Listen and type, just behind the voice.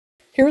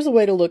Here's a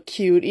way to look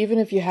cute even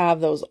if you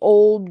have those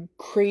old,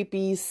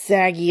 crepey,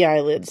 saggy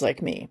eyelids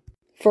like me.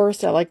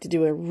 First, I like to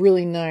do a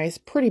really nice,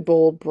 pretty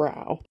bold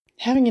brow.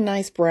 Having a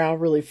nice brow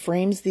really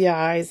frames the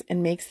eyes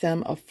and makes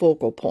them a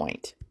focal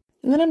point.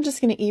 And then I'm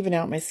just going to even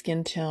out my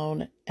skin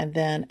tone and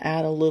then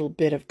add a little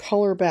bit of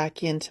color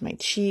back into my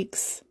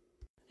cheeks.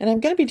 And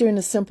I'm going to be doing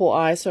a simple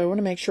eye, so I want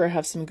to make sure I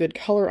have some good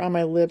color on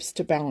my lips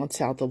to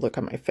balance out the look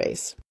on my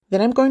face.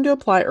 Then I'm going to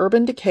apply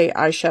Urban Decay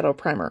eyeshadow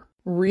primer.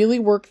 Really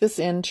work this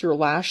into your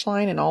lash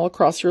line and all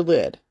across your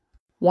lid.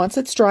 Once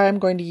it's dry, I'm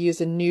going to use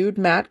a nude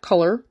matte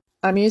color.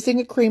 I'm using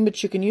a cream,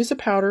 but you can use a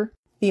powder.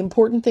 The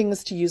important thing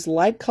is to use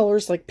light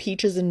colors like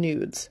peaches and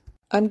nudes.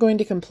 I'm going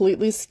to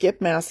completely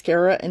skip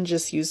mascara and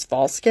just use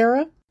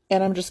falscara.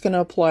 And I'm just going to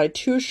apply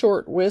 2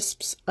 short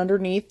wisps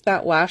underneath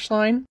that lash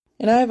line.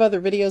 And I have other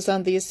videos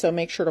on these, so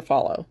make sure to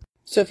follow.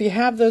 So if you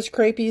have those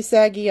crepey,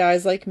 saggy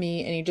eyes like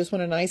me and you just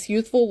want a nice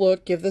youthful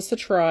look, give this a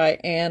try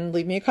and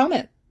leave me a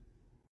comment.